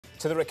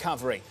to the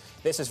recovery.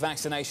 This as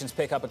vaccinations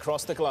pick up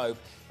across the globe,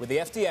 with the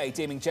FDA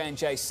deeming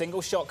J&J's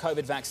single-shot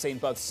COVID vaccine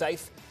both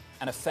safe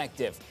and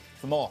effective.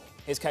 For more,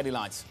 here's Kailey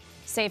Leinz.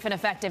 Safe and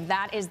effective.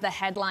 That is the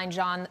headline,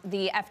 John.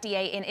 The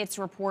FDA in its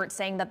report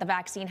saying that the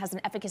vaccine has an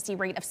efficacy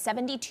rate of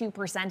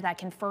 72%. That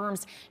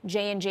confirms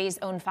J&J's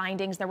own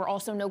findings. There were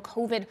also no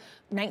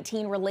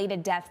COVID-19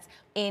 related deaths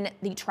in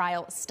the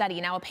trial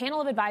study. Now, a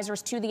panel of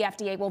advisors to the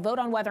FDA will vote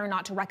on whether or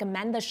not to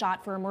recommend the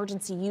shot for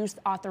emergency use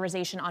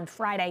authorization on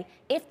Friday.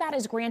 If that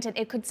is granted,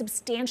 it could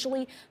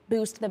substantially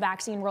boost the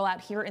vaccine rollout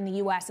here in the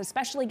U.S.,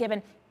 especially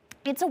given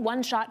it's a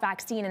one-shot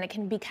vaccine and it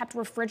can be kept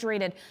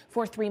refrigerated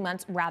for 3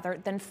 months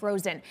rather than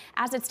frozen.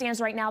 As it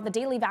stands right now, the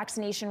daily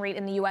vaccination rate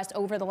in the U.S.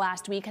 over the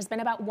last week has been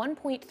about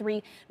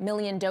 1.3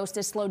 million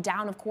doses, slowed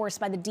down, of course,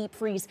 by the deep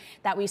freeze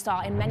that we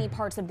saw in many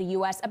parts of the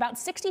U.S. About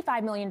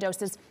 65 million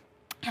doses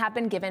have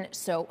been given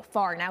so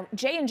far. Now,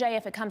 J&J,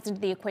 if it comes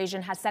into the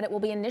equation, has said it will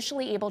be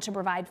initially able to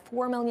provide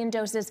 4 million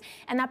doses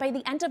and that by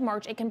the end of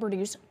March, it can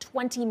produce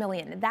 20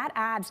 million. That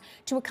adds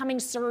to a coming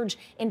surge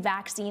in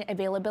vaccine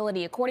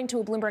availability. According to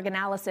a Bloomberg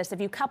analysis, if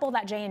you couple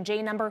that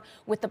J&J number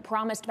with the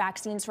promised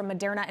vaccines from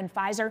Moderna and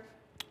Pfizer,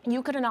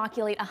 you could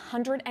inoculate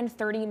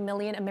 130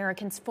 million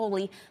Americans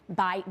fully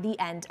by the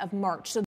end of March. So